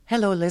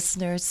Hello,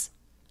 listeners.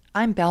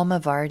 I'm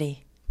Belma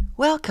Vardy.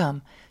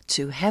 Welcome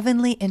to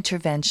Heavenly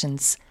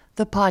Interventions,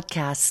 the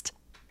podcast.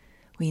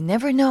 We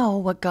never know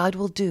what God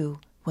will do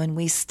when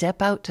we step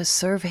out to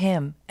serve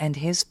Him and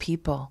His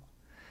people.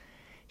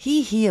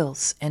 He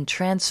heals and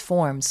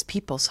transforms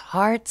people's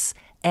hearts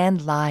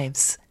and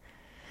lives.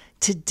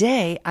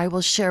 Today, I will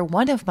share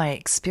one of my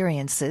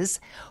experiences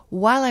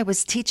while I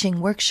was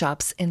teaching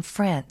workshops in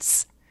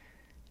France.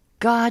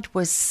 God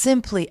was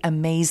simply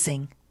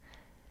amazing.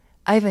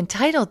 I've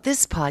entitled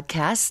this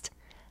podcast,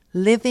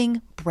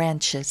 Living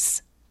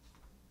Branches.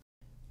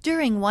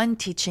 During one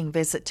teaching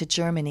visit to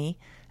Germany,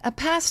 a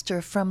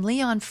pastor from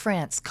Lyon,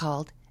 France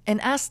called and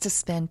asked to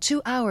spend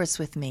 2 hours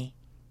with me.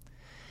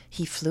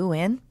 He flew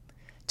in,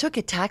 took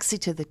a taxi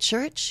to the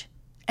church,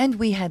 and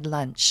we had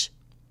lunch.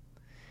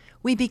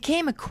 We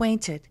became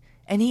acquainted,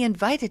 and he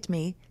invited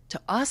me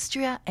to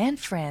Austria and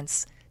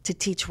France to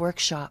teach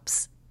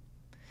workshops.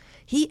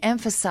 He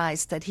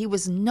emphasized that he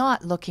was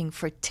not looking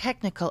for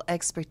technical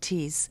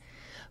expertise,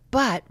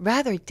 but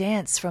rather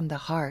dance from the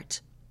heart.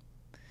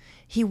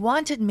 He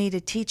wanted me to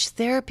teach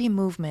therapy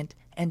movement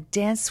and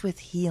dance with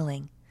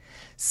healing,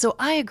 so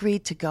I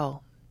agreed to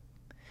go.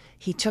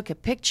 He took a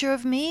picture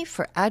of me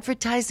for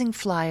advertising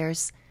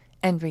flyers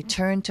and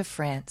returned to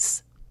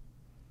France.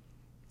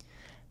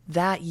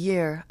 That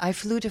year, I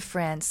flew to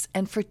France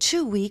and for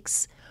 2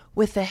 weeks,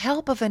 with the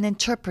help of an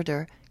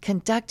interpreter,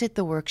 conducted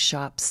the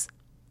workshops.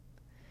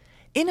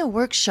 In a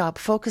workshop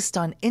focused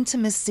on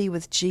intimacy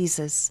with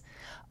Jesus,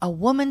 a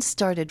woman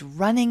started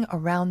running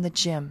around the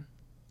gym.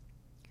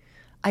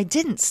 I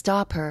didn't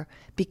stop her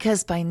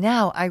because by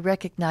now I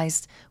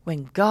recognized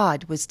when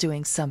God was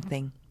doing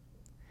something.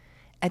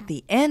 At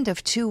the end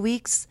of 2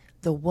 weeks,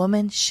 the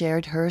woman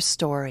shared her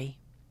story.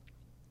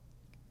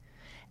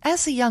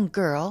 As a young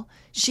girl,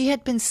 she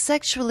had been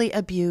sexually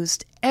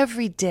abused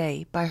every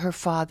day by her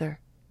father.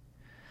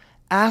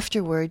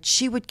 Afterward,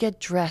 she would get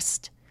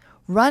dressed,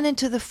 run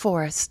into the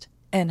forest,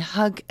 and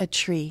hug a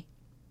tree.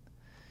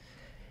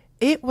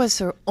 It was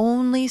her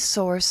only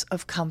source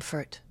of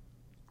comfort.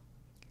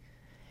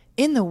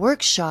 In the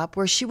workshop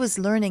where she was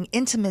learning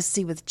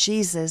intimacy with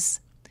Jesus,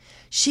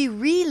 she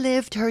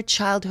relived her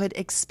childhood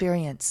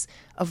experience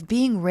of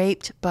being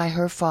raped by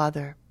her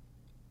father.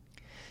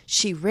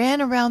 She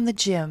ran around the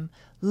gym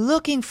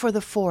looking for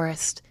the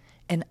forest,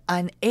 and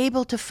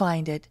unable to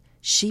find it,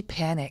 she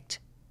panicked.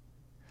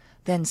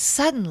 Then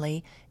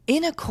suddenly,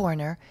 in a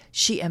corner,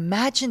 she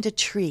imagined a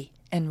tree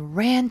and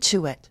ran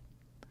to it.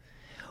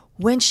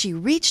 When she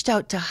reached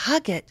out to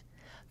hug it,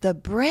 the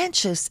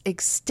branches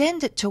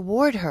extended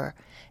toward her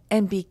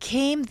and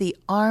became the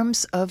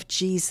arms of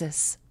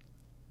Jesus.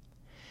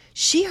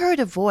 She heard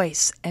a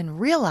voice and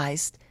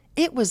realized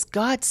it was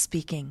God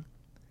speaking.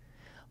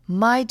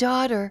 "My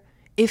daughter,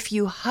 if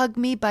you hug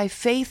me by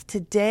faith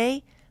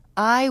today,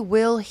 I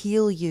will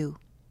heal you."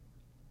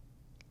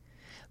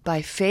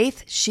 By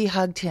faith, she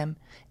hugged him,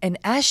 and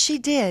as she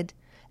did,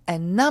 a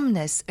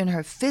numbness in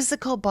her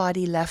physical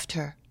body left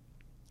her.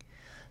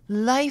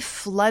 Life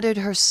flooded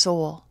her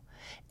soul,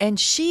 and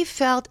she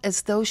felt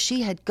as though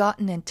she had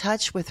gotten in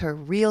touch with her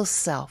real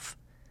self,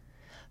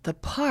 the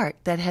part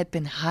that had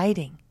been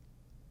hiding.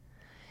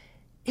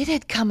 It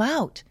had come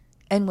out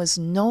and was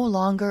no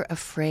longer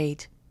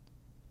afraid.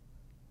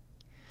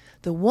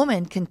 The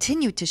woman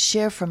continued to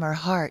share from her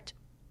heart.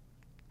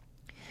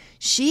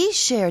 She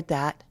shared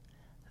that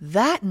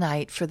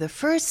night, for the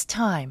first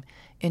time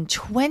in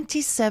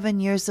 27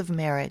 years of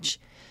marriage,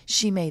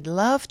 she made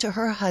love to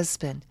her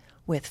husband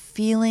with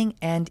feeling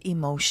and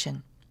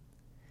emotion.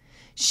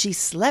 She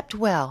slept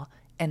well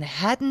and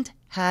hadn't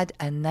had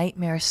a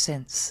nightmare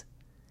since.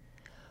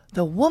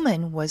 The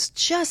woman was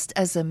just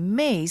as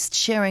amazed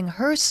sharing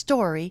her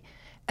story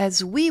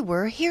as we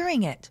were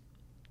hearing it.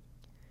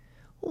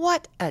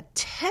 What a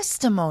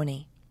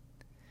testimony!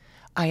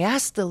 I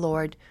asked the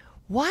Lord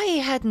why He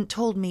hadn't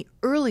told me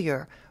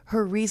earlier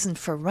her reason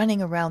for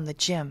running around the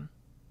gym.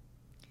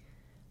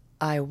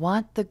 "I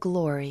want the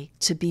glory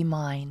to be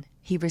mine,"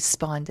 He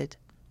responded.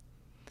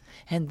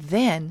 And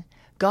then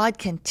God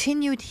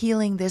continued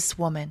healing this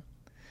woman.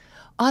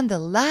 On the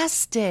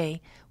last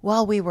day,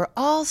 while we were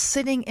all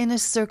sitting in a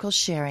circle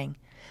sharing,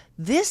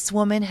 this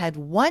woman had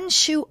one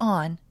shoe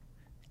on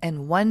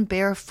and one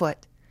bare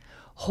foot,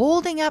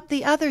 holding up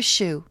the other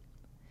shoe.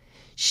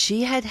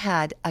 She had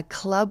had a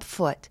club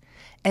foot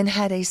and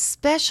had a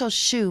special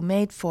shoe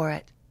made for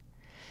it.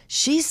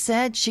 She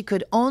said she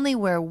could only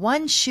wear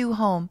one shoe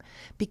home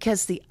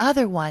because the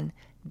other one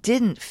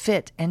didn't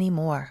fit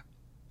anymore.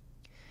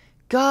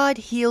 God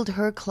healed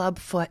her club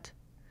foot.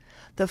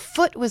 The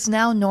foot was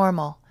now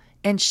normal,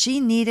 and she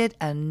needed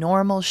a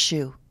normal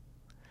shoe.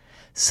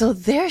 So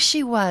there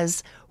she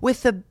was,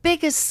 with the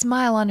biggest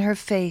smile on her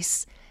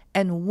face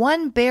and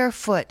one bare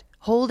foot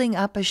holding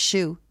up a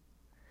shoe.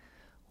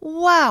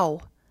 Wow!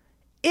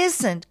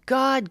 Isn't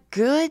God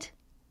good?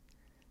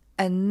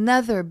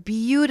 Another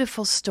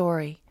beautiful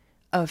story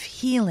of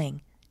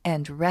healing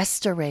and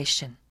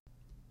restoration.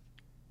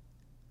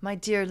 My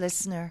dear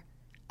listener,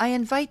 I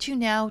invite you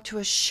now to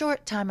a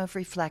short time of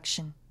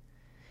reflection.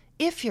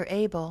 If you're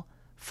able,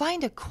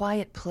 Find a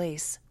quiet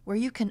place where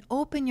you can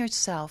open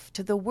yourself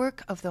to the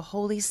work of the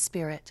Holy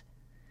Spirit.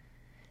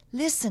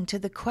 Listen to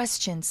the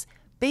questions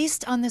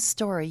based on the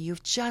story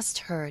you've just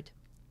heard.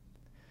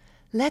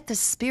 Let the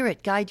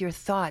Spirit guide your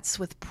thoughts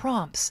with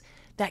prompts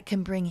that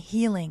can bring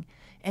healing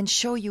and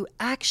show you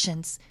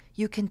actions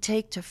you can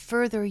take to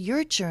further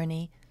your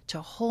journey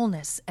to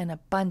wholeness and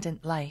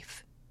abundant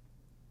life.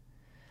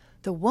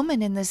 The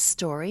woman in this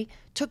story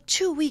took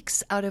 2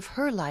 weeks out of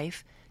her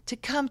life to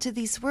come to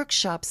these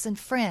workshops in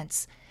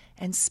France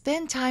and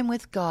spend time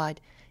with God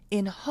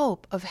in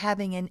hope of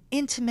having an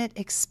intimate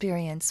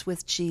experience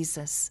with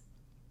Jesus.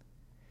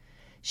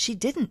 She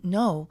didn't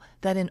know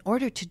that in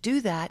order to do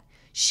that,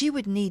 she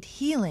would need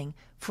healing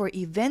for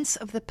events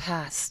of the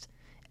past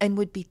and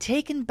would be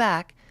taken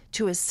back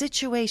to a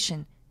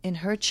situation in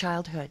her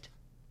childhood.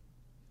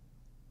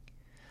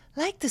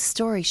 Like the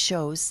story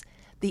shows,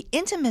 the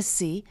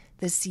intimacy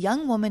this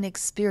young woman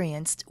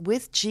experienced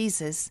with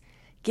Jesus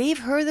gave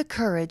her the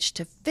courage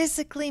to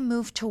physically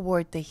move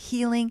toward the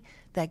healing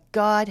that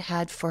God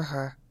had for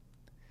her.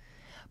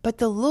 But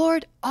the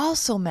Lord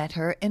also met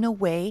her in a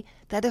way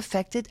that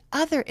affected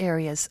other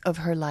areas of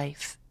her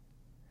life.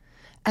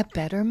 A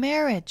better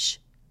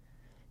marriage,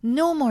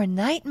 no more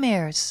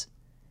nightmares,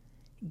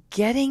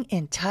 getting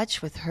in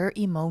touch with her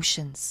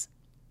emotions.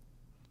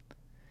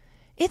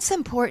 It's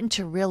important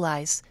to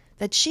realize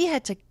that she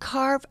had to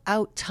carve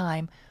out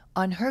time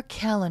on her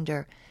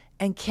calendar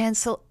and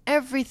cancel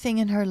everything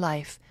in her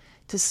life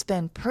to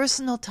spend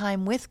personal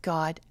time with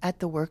God at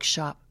the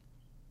workshop.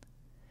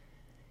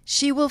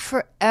 She will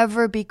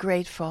forever be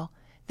grateful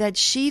that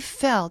she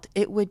felt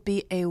it would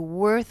be a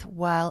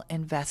worthwhile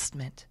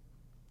investment.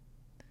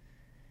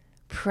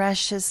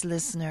 Precious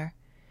listener,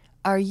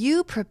 are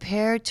you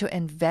prepared to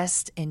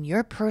invest in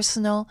your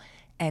personal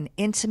and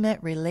intimate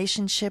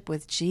relationship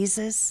with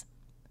Jesus?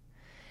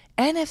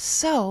 And if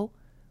so,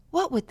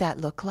 what would that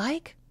look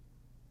like?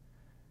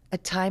 A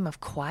time of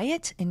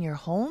quiet in your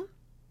home?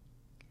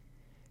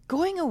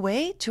 Going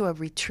away to a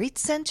retreat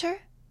center?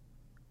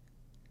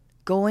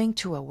 Going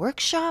to a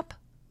workshop?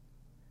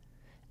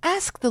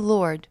 Ask the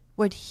Lord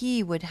what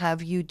He would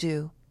have you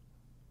do.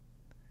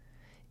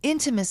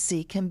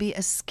 Intimacy can be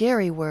a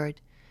scary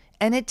word,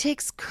 and it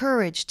takes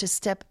courage to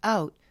step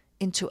out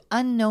into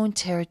unknown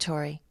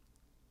territory.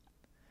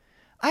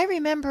 I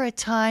remember a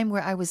time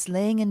where I was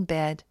laying in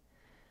bed.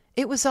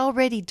 It was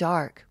already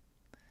dark,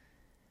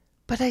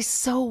 but I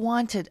so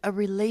wanted a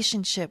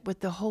relationship with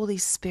the Holy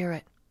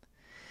Spirit.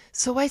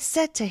 So I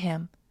said to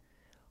Him,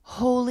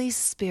 "Holy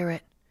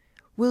Spirit,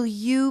 will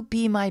you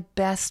be my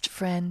best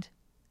friend?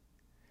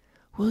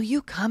 Will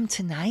you come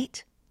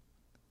tonight?"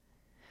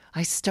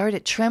 I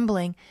started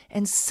trembling,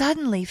 and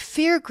suddenly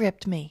fear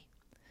gripped me.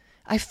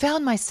 I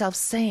found myself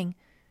saying,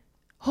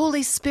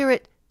 "Holy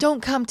Spirit,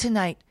 don't come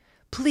tonight.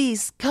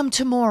 Please come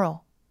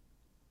tomorrow."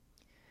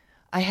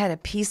 I had a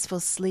peaceful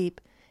sleep,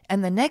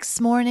 and the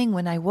next morning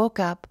when I woke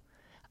up,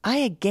 I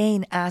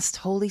again asked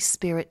Holy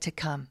Spirit to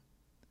come.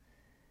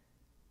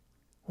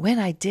 When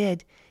I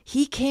did,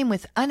 He came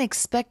with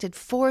unexpected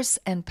force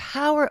and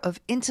power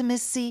of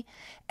intimacy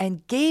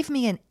and gave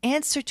me an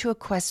answer to a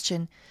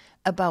question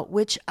about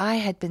which I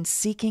had been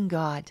seeking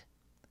God.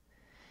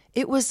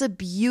 It was a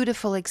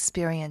beautiful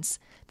experience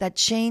that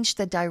changed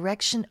the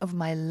direction of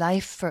my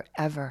life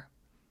forever.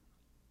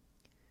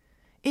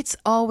 It's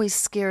always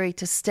scary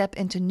to step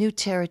into new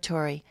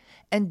territory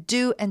and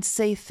do and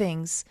say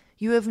things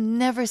you have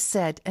never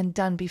said and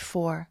done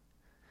before.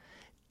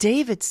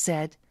 David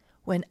said,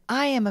 "When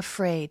I am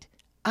afraid,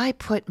 I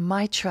put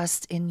my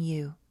trust in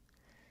you."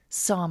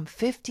 Psalm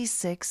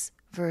 56,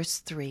 verse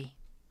 3.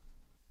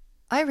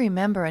 I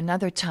remember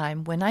another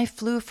time when I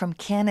flew from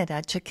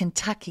Canada to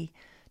Kentucky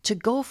to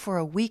go for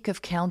a week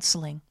of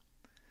counseling.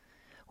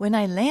 When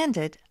I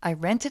landed, I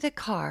rented a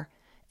car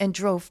and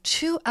drove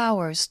 2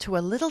 hours to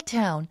a little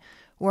town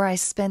where I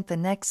spent the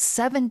next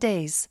 7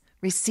 days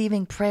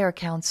receiving prayer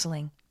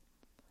counseling.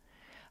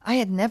 I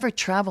had never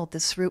traveled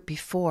this route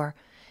before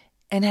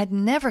and had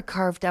never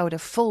carved out a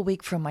full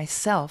week for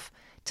myself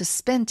to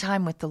spend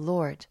time with the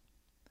Lord.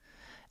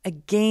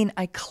 Again,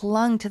 I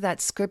clung to that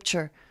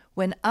scripture,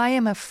 "When I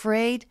am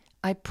afraid,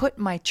 I put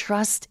my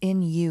trust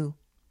in you."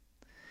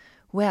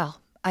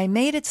 Well, I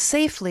made it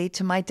safely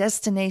to my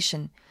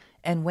destination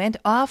and went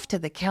off to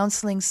the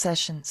counseling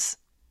sessions.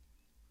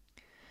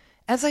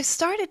 As I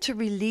started to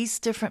release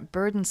different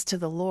burdens to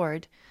the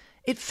Lord,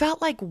 it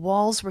felt like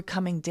walls were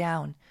coming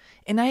down,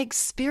 and I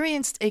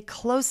experienced a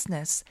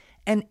closeness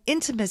and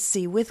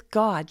intimacy with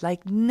God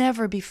like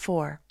never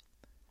before.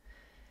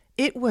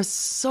 It was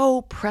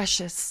so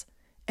precious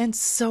and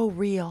so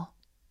real.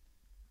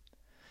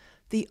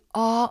 The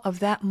awe of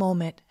that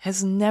moment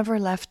has never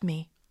left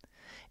me,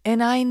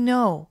 and I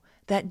know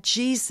that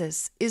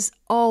Jesus is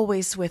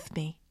always with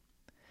me.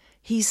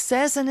 He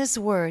says in His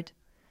Word,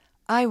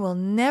 "I will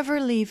never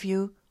leave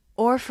you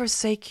or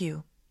forsake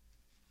you."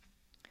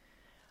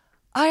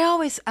 I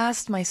always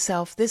asked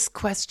myself this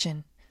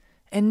question,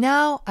 and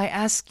now I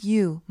ask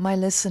you, my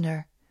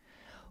listener,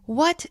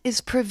 what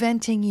is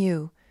preventing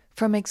you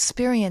from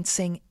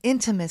experiencing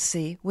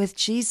intimacy with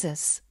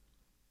Jesus?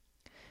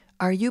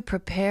 Are you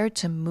prepared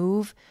to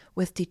move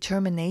with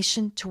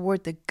determination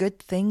toward the good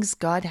things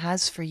God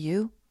has for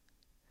you?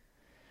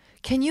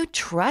 Can you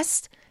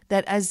trust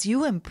that as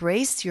you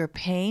embrace your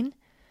pain,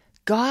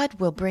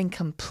 God will bring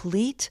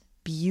complete,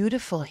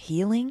 beautiful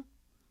healing?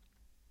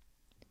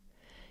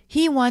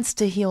 He wants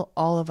to heal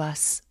all of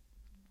us.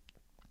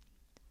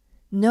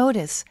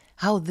 Notice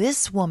how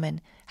this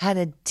woman had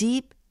a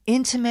deep,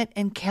 intimate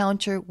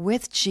encounter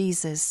with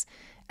Jesus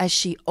as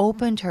she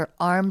opened her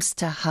arms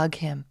to hug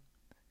him.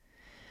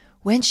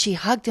 When she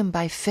hugged him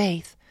by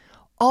faith,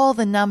 all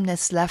the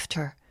numbness left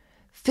her,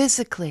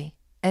 physically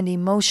and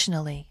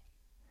emotionally.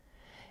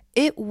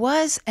 It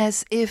was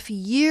as if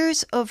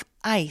years of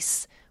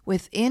ice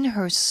within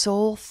her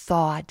soul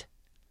thawed.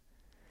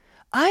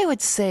 I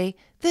would say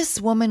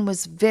this woman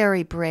was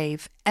very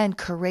brave and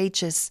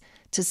courageous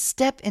to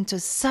step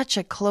into such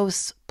a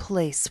close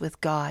place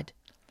with God,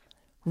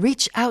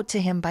 reach out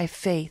to him by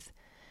faith,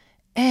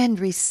 and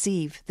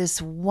receive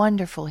this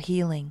wonderful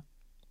healing.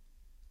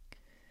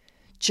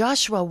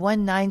 Joshua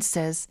 1:9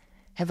 says,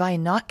 "Have I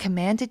not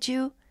commanded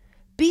you?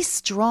 Be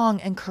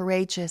strong and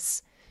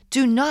courageous.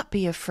 Do not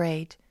be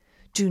afraid.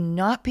 Do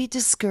not be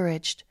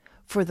discouraged,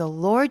 for the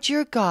Lord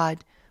your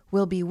God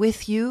will be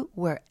with you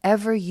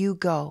wherever you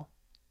go."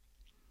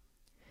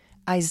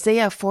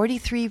 Isaiah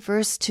 43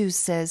 verse 2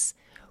 says,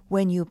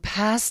 "When you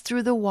pass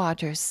through the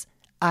waters,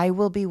 I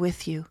will be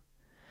with you.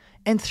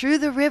 And through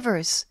the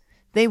rivers,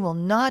 they will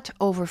not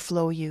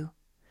overflow you.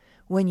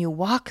 When you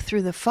walk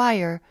through the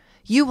fire,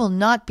 you will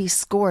not be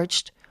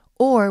scorched,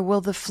 or will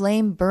the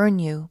flame burn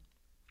you."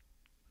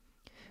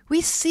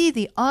 We see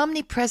the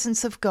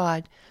omnipresence of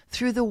God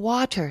through the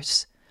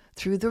waters,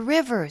 through the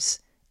rivers,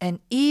 and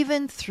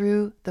even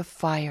through the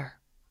fire.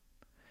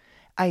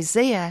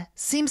 Isaiah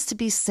seems to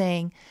be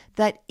saying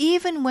that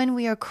even when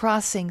we are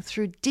crossing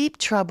through deep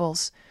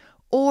troubles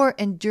or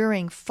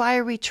enduring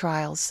fiery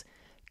trials,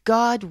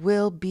 God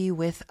will be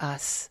with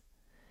us.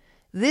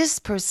 This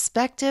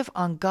perspective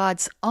on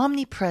God's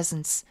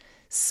omnipresence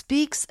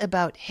speaks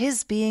about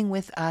his being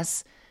with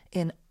us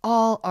in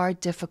all our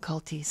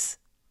difficulties.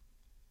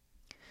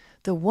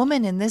 The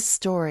woman in this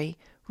story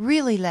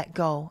really let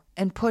go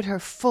and put her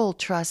full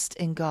trust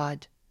in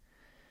God.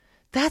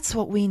 That's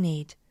what we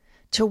need,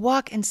 to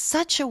walk in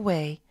such a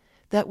way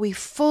that we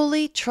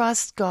fully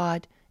trust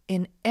God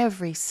in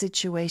every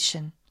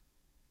situation.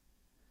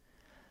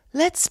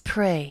 Let's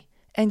pray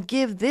and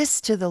give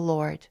this to the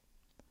Lord.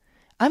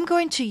 I'm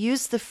going to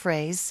use the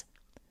phrase,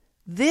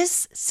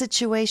 "this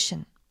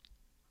situation,"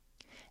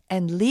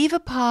 and leave a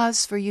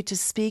pause for you to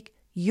speak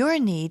your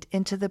need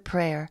into the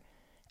prayer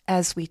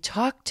as we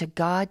talk to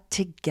God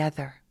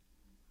together.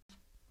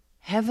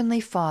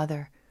 Heavenly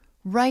Father,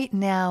 right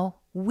now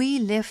we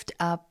lift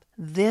up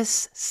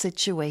this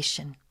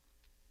situation.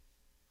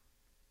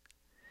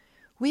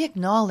 We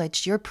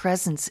acknowledge your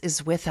presence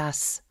is with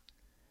us.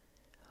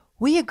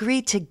 We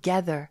agree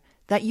together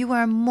that you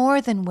are more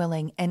than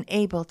willing and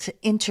able to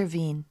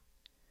intervene.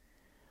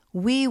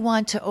 We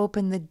want to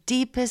open the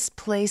deepest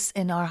place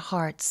in our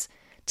hearts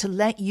to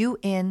let you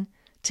in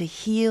to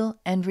heal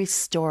and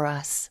restore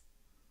us.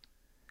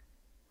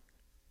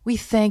 We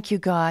thank you,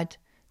 God,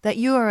 that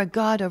you are a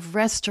God of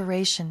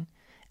restoration,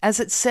 as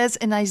it says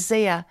in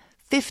Isaiah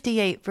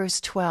 58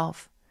 verse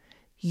 12.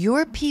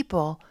 Your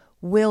people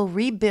will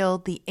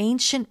rebuild the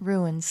ancient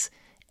ruins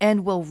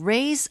and will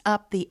raise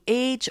up the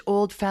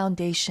age-old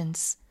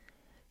foundations.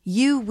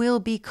 You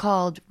will be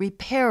called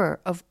repairer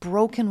of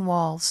broken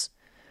walls,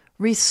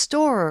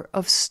 restorer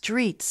of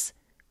streets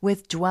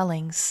with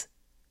dwellings.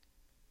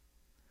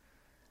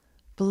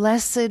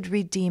 Blessed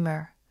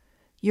Redeemer,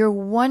 your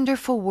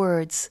wonderful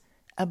words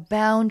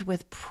abound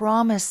with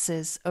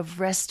promises of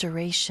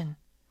restoration.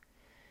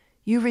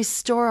 You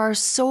restore our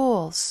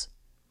souls.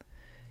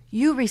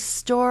 You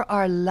restore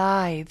our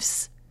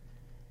lives.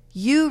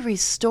 You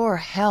restore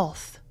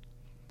health.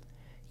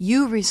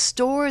 You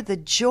restore the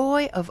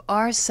joy of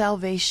our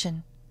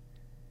salvation.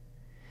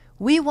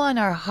 We want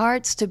our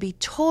hearts to be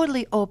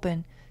totally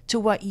open to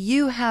what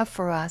you have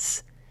for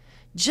us,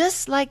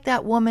 just like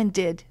that woman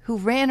did who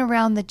ran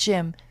around the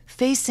gym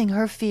facing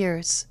her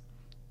fears.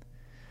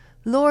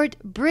 Lord,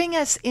 bring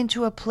us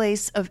into a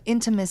place of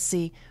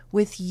intimacy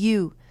with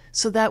you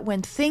so that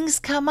when things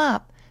come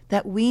up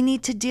that we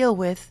need to deal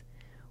with,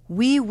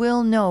 we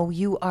will know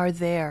you are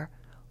there,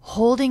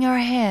 holding our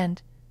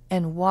hand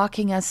and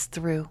walking us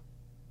through.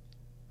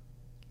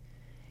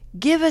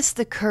 Give us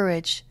the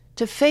courage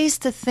to face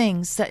the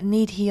things that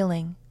need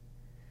healing.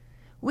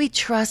 We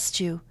trust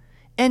you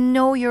and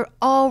know you're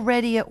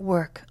already at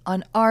work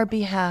on our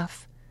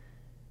behalf.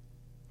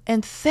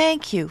 And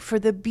thank you for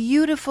the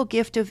beautiful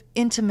gift of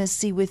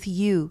intimacy with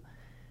you,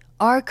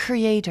 our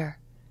Creator,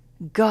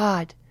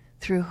 God,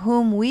 through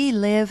whom we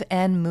live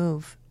and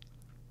move.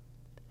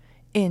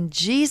 In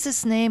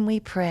Jesus' name we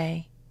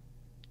pray.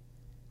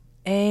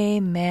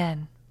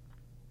 Amen.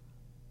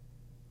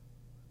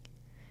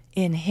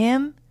 In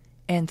Him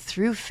and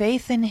through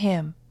faith in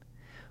Him,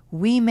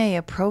 we may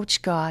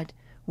approach God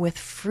with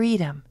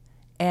freedom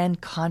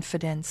and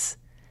confidence.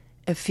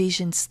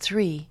 Ephesians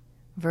 3,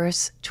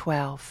 verse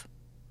 12.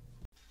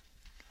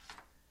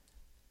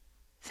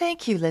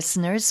 Thank you,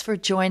 listeners, for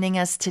joining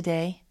us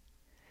today.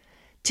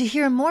 To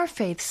hear more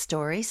faith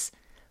stories,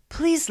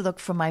 please look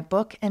for my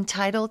book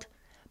entitled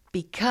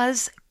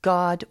Because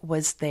God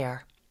Was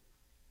There.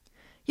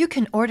 You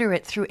can order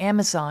it through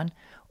Amazon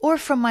or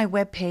from my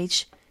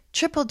webpage,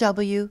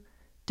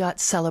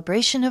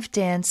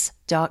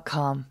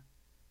 www.celebrationofdance.com.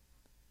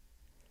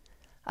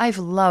 I've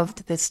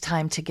loved this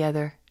time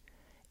together.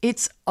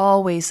 It's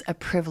always a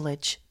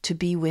privilege to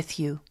be with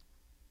you.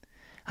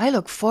 I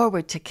look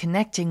forward to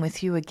connecting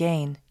with you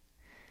again.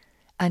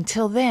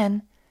 Until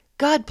then,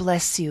 God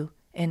bless you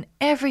in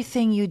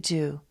everything you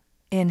do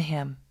in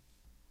Him.